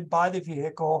recorded by the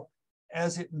vehicle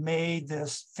as it made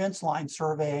this fence line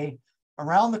survey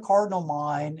around the Cardinal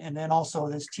Mine, and then also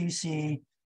this TC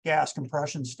gas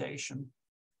compression station.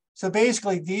 So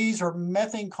basically, these are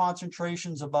methane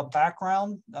concentrations above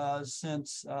background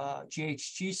since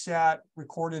GHGSat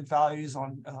recorded values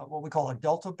on what we call a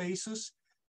delta basis.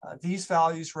 These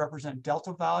values represent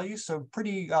delta values. So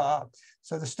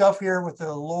so the stuff here with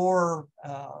the lower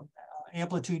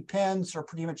amplitude pins are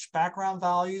pretty much background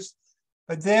values.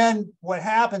 But then what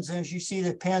happens is you see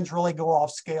the pins really go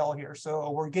off scale here.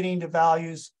 So we're getting to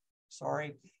values,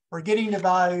 we're getting to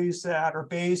values that are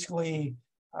basically,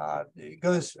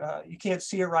 you can't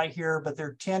see it right here, but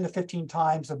they're 10 to 15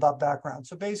 times above background.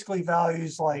 So basically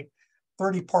values like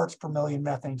 30 parts per million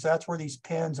methane. So that's where these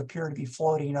pins appear to be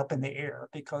floating up in the air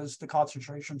because the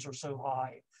concentrations are so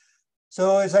high.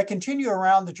 So as I continue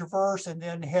around the traverse and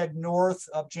then head north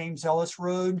of James Ellis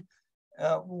Road,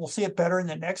 we'll see it better in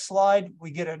the next slide. We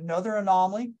get another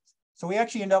anomaly. So we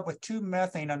actually end up with two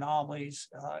methane anomalies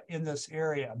in this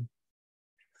area.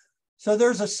 So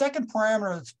there's a second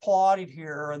parameter that's plotted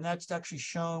here, and that's actually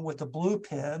shown with the blue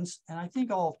pins. And I think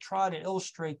I'll try to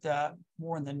illustrate that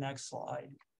more in the next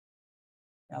slide.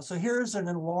 Now, so here's an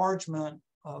enlargement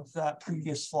of that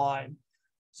previous slide.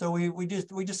 So we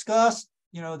discussed,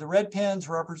 the red pins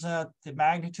represent the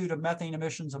magnitude of methane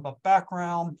emissions above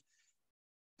background.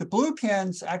 The blue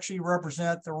pins actually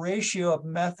represent the ratio of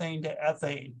methane to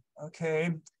ethane,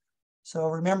 okay? So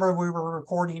remember, we were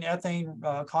recording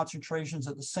ethane concentrations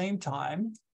at the same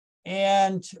time.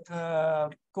 And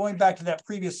going back to that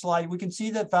previous slide, we can see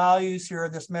that values here,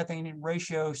 this methane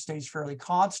ratio stays fairly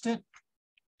constant.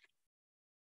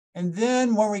 And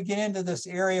then when we get into this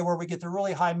area where we get the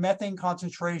really high methane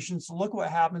concentrations, look what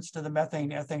happens to the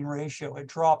methane-ethane ratio. It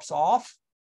drops off.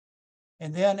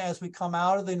 And then as we come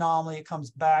out of the anomaly, it comes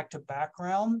back to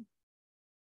background.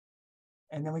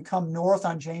 And then we come north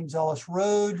on James Ellis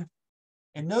Road.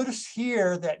 And notice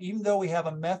here that even though we have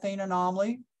a methane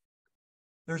anomaly,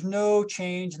 there's no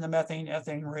change in the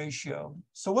methane-ethane ratio.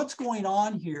 So what's going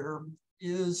on here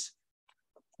is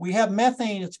we have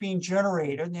methane that's being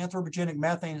generated, and anthropogenic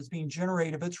methane that's being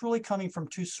generated, but it's really coming from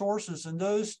two sources. And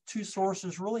those two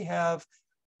sources really have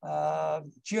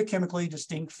geochemically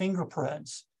distinct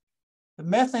fingerprints. The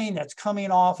methane that's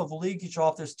coming off of leakage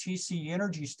off this TC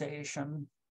Energy station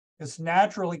is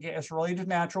related to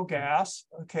natural gas,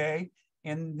 okay?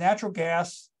 And natural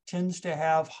gas tends to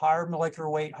have higher molecular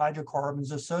weight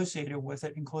hydrocarbons associated with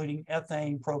it, including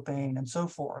ethane, propane, and so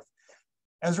forth.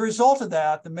 As a result of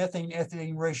that, the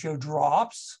methane-ethane ratio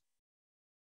drops,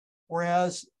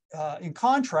 whereas in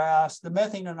contrast, the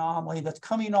methane anomaly that's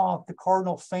coming off the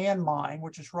Cardinal Fan mine,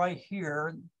 which is right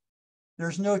here,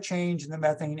 there's no change in the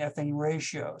methane-ethane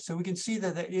ratio. So we can see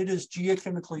that it is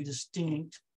geochemically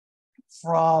distinct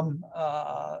from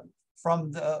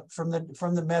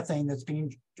the methane that's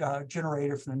being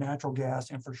generated from the natural gas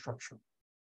infrastructure.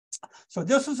 So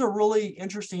this is a really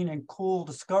interesting and cool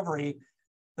discovery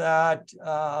that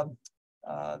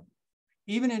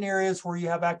even in areas where you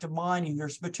have active mining,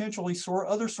 there's potentially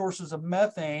other sources of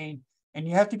methane, and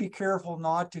you have to be careful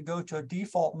not to go to a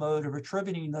default mode of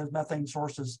attributing those methane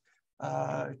sources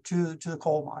to the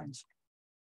coal mines.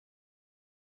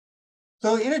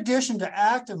 So in addition to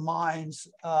active mines,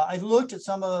 I looked at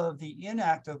some of the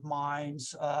inactive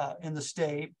mines in the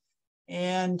state.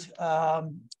 And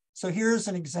so here's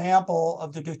an example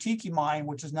of the Dotiki mine,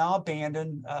 which is now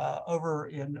abandoned over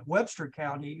in Webster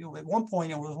County. At one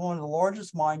point, it was one of the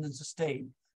largest mines in the state.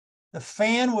 The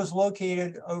fan was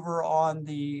located over on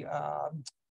the,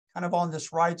 kind of on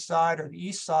this right side or the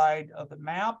east side of the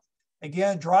map.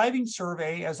 Again, driving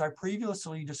survey, as I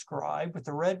previously described, with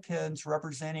the red pins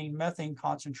representing methane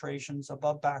concentrations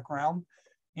above background.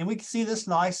 And we can see this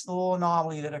nice little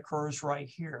anomaly that occurs right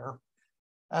here.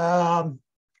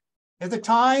 At the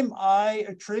time, I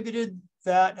attributed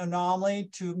that anomaly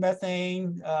to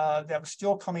methane that was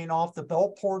still coming off the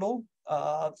belt portal.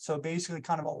 So basically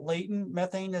kind of a latent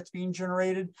methane that's being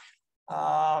generated.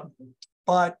 Yeah,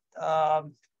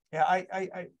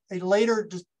 I later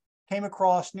just came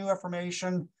across new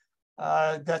information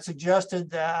that suggested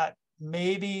that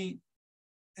maybe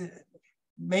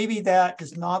that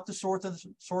is not the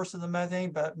source of the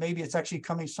methane, but maybe it's actually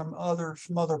coming from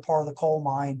some other part of the coal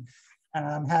mine. And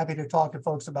I'm happy to talk to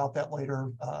folks about that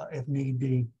later if need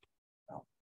be.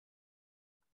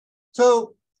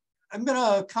 So I'm going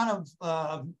to kind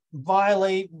of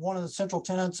violate one of the central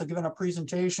tenets of giving a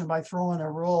presentation by throwing a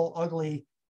real ugly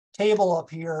table up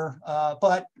here,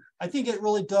 but I think it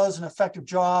really does an effective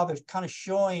job of kind of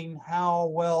showing how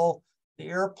well the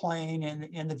airplane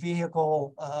and the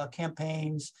vehicle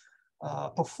campaigns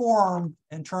perform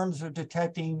in terms of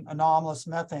detecting anomalous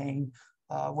methane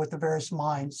with the various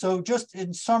mines. So just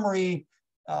in summary,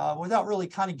 without really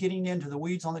kind of getting into the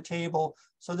weeds on the table,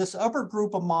 so this upper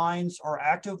group of mines are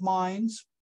active mines.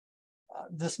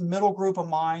 This middle group of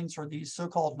mines are these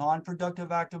so-called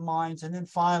non-productive active mines. And then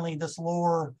finally, this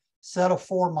lower set of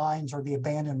 4 mines are the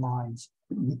abandoned mines.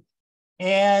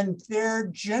 And they're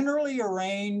generally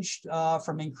arranged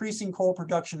from increasing coal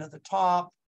production at the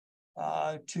top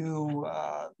to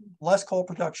less coal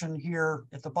production here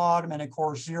at the bottom, and of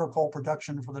course, zero coal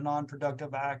production for the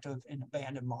non-productive active and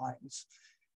abandoned mines.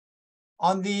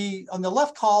 On the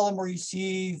left column where you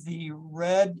see the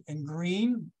red and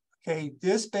green, okay,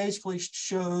 this basically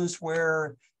shows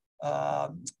where,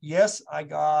 yes, I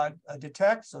got a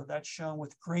detect, so that's shown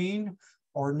with green,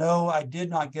 or no, I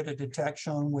did not get a detect,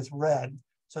 shown with red.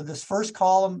 So this first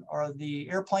column are the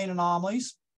airplane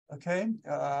anomalies, okay?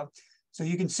 So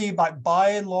you can see by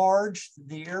and large,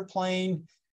 the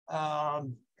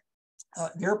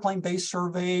airplane-based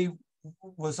survey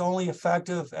was only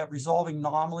effective at resolving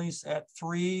anomalies at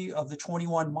 3 of the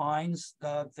 21 mines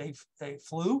they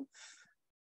flew.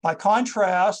 By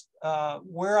contrast,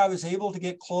 where I was able to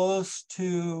get close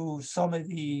to some of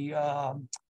the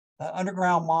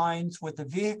underground mines with the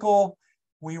vehicle,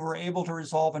 we were able to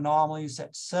resolve anomalies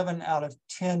at 7 out of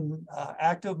 10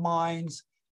 active mines,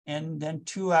 and then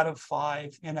 2 out of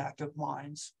 5 inactive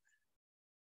mines.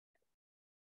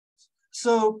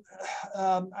 So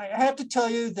I have to tell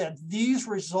you that these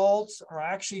results are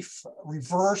actually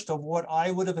reversed of what I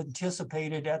would have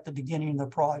anticipated at the beginning of the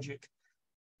project.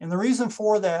 And the reason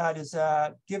for that is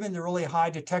that given the really high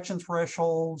detection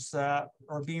thresholds that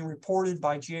are being reported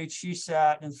by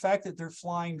GHGSat, and the fact that they're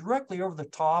flying directly over the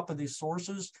top of these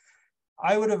sources,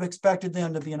 I would have expected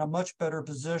them to be in a much better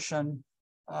position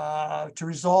to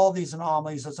resolve these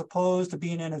anomalies, as opposed to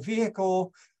being in a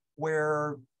vehicle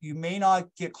where you may not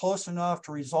get close enough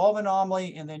to resolve an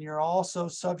anomaly, and then you're also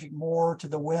subject more to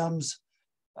the whims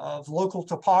of local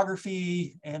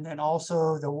topography, and then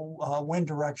also the wind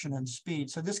direction and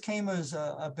speed. So this came as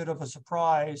a bit of a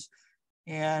surprise.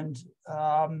 And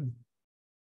I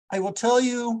will tell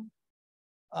you,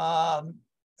 I'm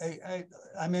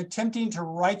attempting to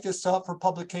write this up for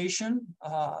publication.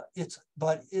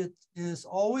 But it is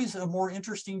always a more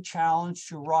interesting challenge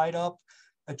to write up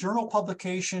a journal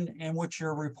publication in which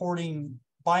you're reporting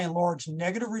by and large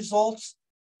negative results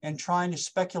and trying to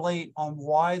speculate on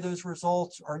why those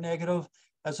results are negative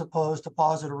as opposed to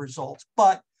positive results.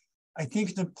 But I think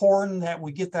it's important that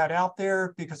we get that out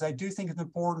there, because I do think it's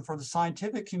important for the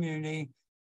scientific community,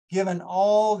 given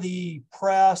all the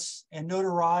press and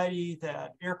notoriety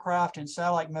that aircraft and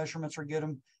satellite measurements are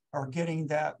getting,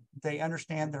 that they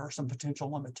understand there are some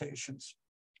potential limitations.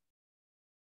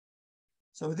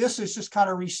 So this is just kind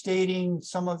of restating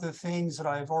some of the things that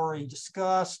I've already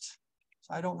discussed.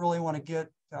 So I don't really want to get,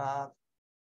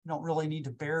 don't really need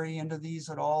to bury into these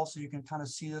at all, so you can kind of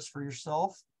see this for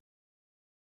yourself.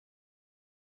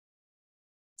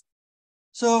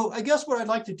 So I guess what I'd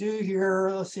like to do here,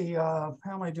 let's see, how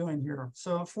am I doing here?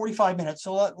 So 45 minutes.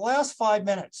 So last 5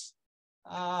 minutes,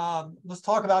 let's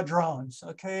talk about drones,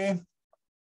 okay?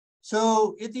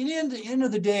 So at the end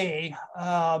of the day,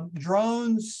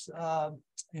 drones,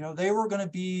 they were going to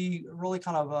be really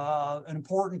kind of an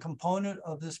important component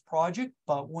of this project.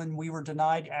 But when we were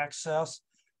denied access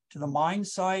to the mine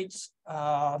sites,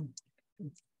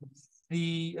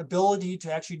 the ability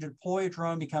to actually deploy a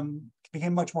drone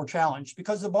became much more challenged,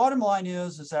 because the bottom line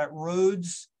is that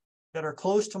roads that are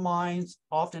close to mines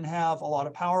often have a lot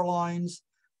of power lines.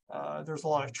 There's a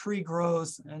lot of tree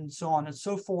growth and so on and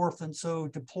so forth. And so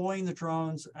deploying the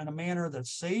drones in a manner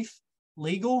that's safe,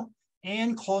 legal,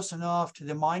 and close enough to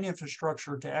the mine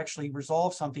infrastructure to actually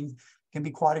resolve something can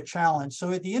be quite a challenge.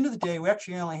 So at the end of the day, we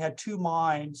actually only had 2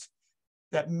 mines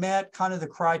that met kind of the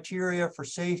criteria for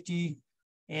safety,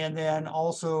 and then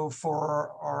also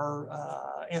for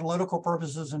our analytical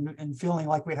purposes and feeling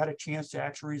like we had a chance to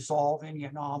actually resolve any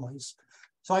anomalies.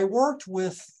 So I worked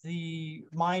with the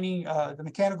the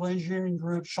mechanical engineering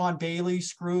group, Sean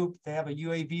Bailey's group. They have a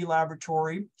UAV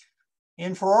laboratory.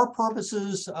 And for our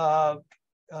purposes,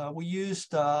 we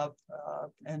used,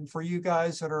 and for you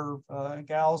guys that are,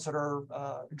 gals that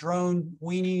are drone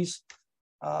weenies,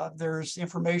 there's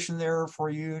information there for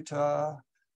you to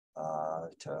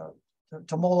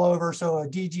mull over. So a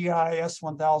DJI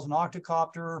S1000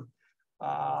 octocopter.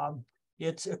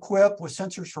 It's equipped with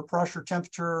sensors for pressure,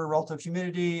 temperature, relative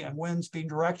humidity, and wind speed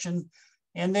direction.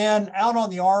 And then out on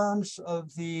the arms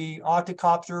of the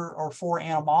octocopter are 4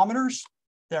 anemometers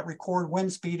that record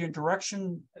wind speed and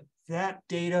direction. That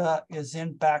data is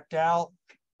then backed out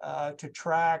to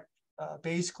track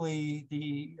basically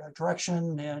the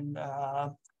direction and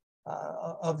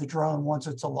of the drone once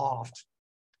it's aloft.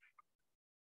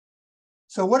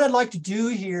 So what I'd like to do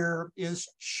here is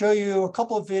show you a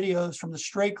couple of videos from the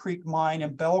Straight Creek mine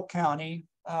in Bell County.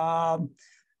 And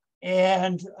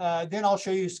then I'll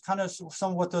show you kind of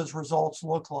some of what those results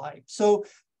look like. So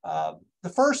the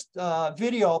first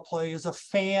video I'll play is a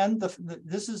fan.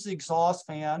 This is the exhaust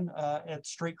fan at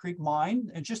Straight Creek mine.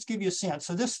 And just to give you a sense,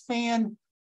 so this fan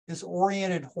is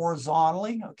oriented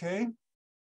horizontally, okay?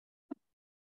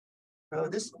 So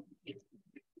this.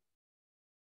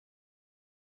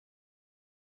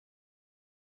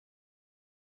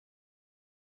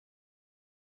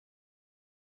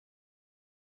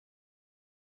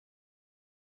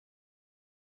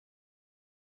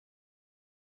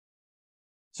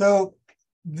 So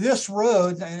this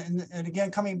road, and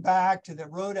again, coming back to the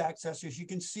road access, as you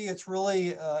can see, it's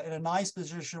really in a nice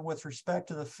position with respect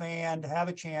to the fan to have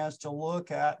a chance to look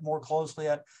at more closely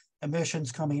at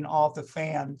emissions coming off the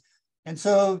fan. And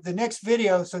so the next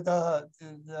video, so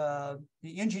the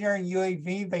engineering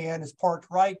UAV van is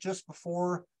parked right just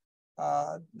before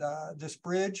this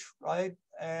bridge, right?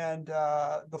 And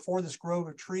before this grove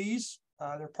of trees,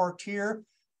 they're parked here.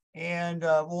 And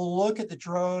we'll look at the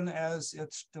drone as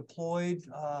it's deployed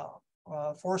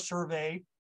for survey.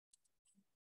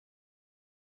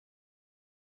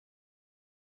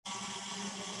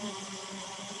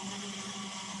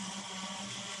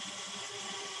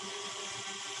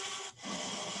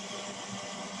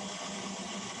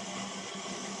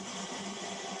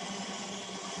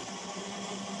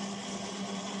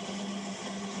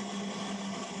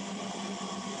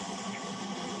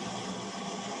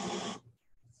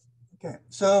 Okay,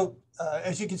 so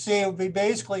as you can see, we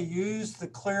basically use the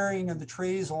clearing of the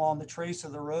trees along the trace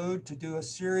of the road to do a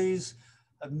series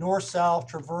of north-south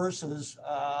traverses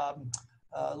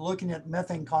looking at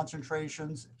methane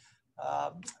concentrations.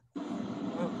 Oh,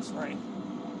 sorry.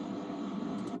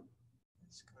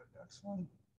 Let's go to the next one.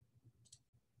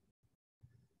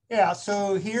 Yeah,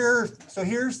 so here's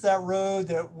that road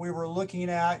that we were looking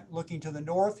at, looking to the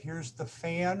north. Here's the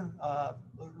fan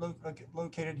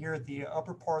located here at the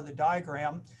upper part of the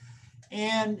diagram.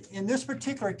 And in this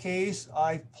particular case,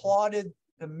 I plotted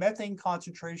the methane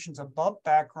concentrations above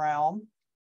background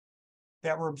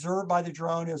that were observed by the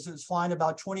drone as it's flying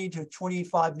about 20 to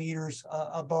 25 meters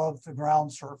above the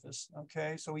ground surface.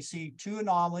 Okay, so we see 2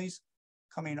 anomalies.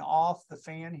 coming off the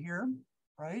fan here,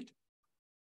 right?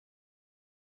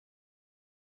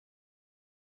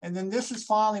 And then this is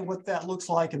finally what that looks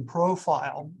like in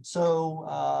profile.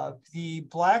 So the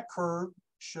black curve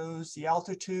shows the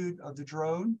altitude of the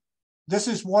drone. This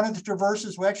is one of the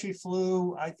traverses. We actually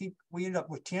flew, I think we ended up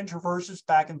with 10 traverses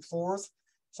back and forth.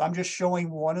 So I'm just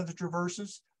showing one of the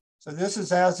traverses. So this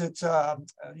is as it's,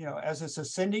 as it's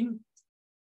ascending,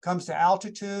 comes to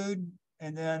altitude,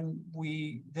 and then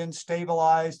we then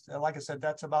stabilized. Like I said,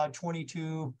 that's about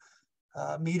 22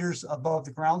 meters above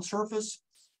the ground surface.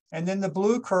 And then the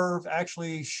blue curve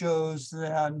actually shows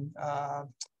then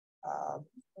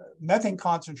methane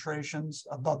concentrations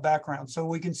above background. So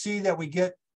we can see that we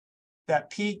get that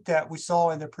peak that we saw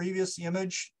in the previous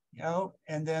image,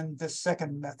 and then the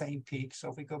second methane peak. So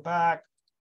if we go back,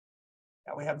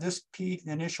 we have this peak,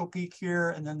 the initial peak here,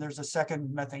 and then there's a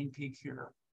second methane peak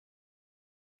here,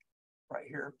 right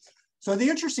here. So the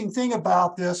interesting thing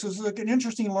about this is like an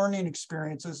interesting learning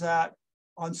experience is that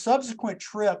on subsequent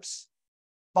trips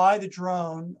by the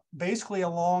drone, basically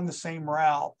along the same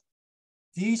route,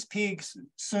 these peaks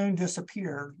soon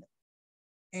disappeared.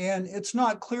 And it's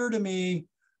not clear to me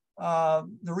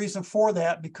the reason for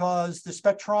that, because the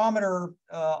spectrometer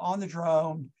on the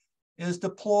drone is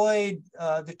deployed,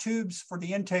 the tubes for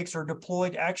the intakes are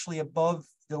deployed actually above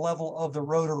the level of the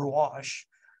rotor wash.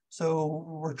 So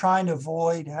we're trying to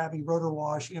avoid having rotor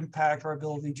wash impact our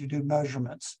ability to do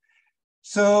measurements.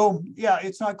 So yeah,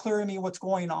 it's not clear to me what's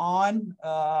going on,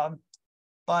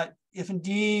 but if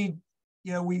indeed,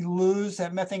 we lose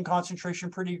that methane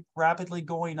concentration pretty rapidly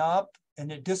going up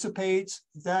and it dissipates,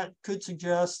 that could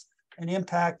suggest an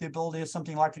impact the ability of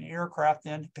something like an aircraft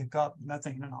then to pick up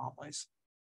methane anomalies.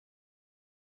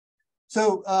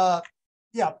 So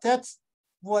yeah, that's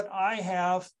what I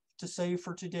have to say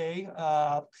for today.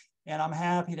 And I'm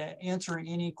happy to answer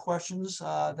any questions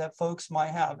that folks might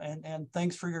have. And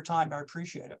thanks for your time. I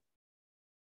appreciate it.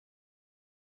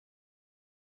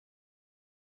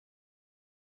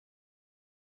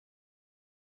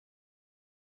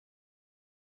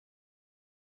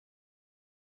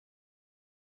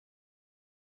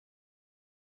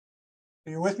 Are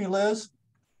you with me, Liz?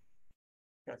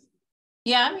 Yes.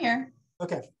 Yeah, I'm here.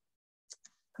 Okay.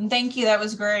 And thank you. That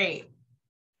was great.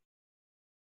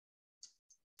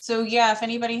 So yeah, if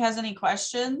anybody has any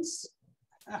questions.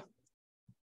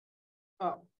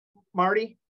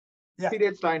 Marty? Yeah. Pete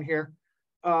Edstein here.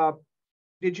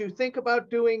 Did you think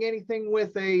about doing anything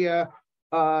with a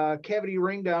cavity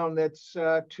ring down that's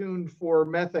tuned for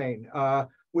methane?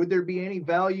 Would there be any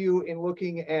value in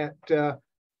looking at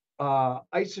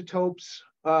isotopes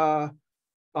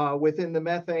within the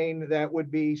methane that would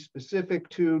be specific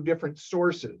to different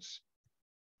sources?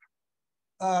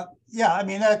 Yeah, I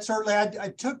mean, that certainly, I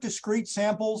took discrete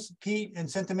samples, Pete, and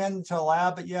sent them into a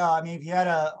lab. But yeah, I mean, if you had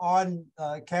a on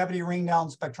cavity ring down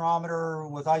spectrometer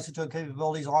with isotope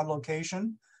capabilities on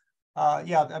location,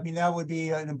 yeah, I mean, that would be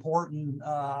an important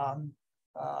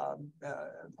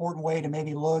important way to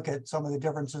maybe look at some of the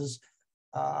differences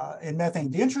in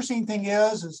methane. The interesting thing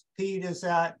is Pete, is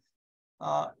that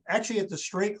actually at the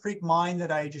Straight Creek mine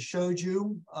that I just showed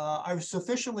you, I was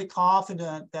sufficiently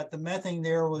confident that the methane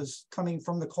there was coming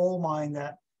from the coal mine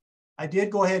that I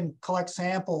did go ahead and collect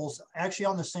samples actually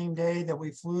on the same day that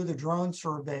we flew the drone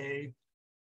survey.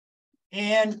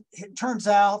 And it turns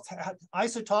out,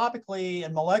 isotopically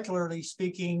and molecularly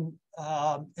speaking,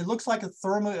 it looks like a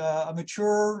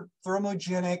mature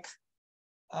thermogenic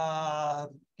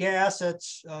gas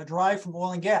that's derived from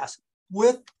oil and gas,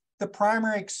 with the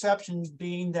primary exception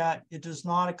being that it is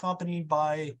not accompanied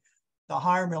by the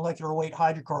higher molecular weight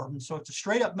hydrocarbons. So it's a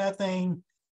straight up methane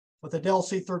with a del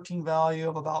C13 value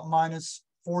of about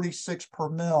 -46 per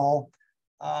mil.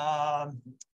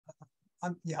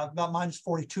 Yeah, about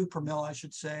 -42 per mil, I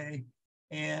should say.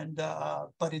 And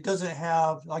but it doesn't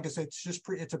have, like I said,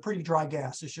 it's a pretty dry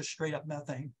gas. It's just straight up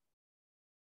methane.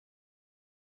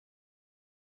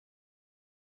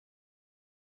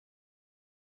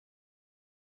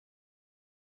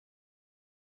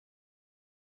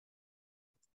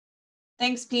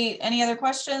 Thanks, Pete. Any other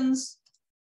questions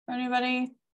for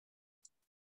anybody?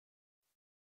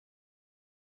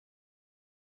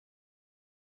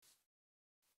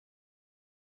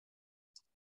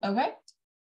 Okay.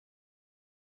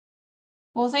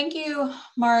 Well, thank you,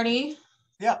 Marty.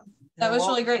 Yeah. That was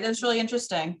really great. That was really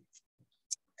interesting.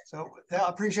 So yeah, I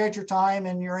appreciate your time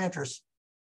and your interest.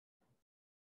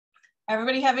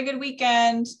 Everybody have a good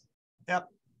weekend. Yep.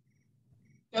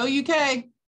 Go UK.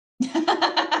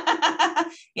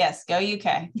 Yes, go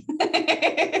UK.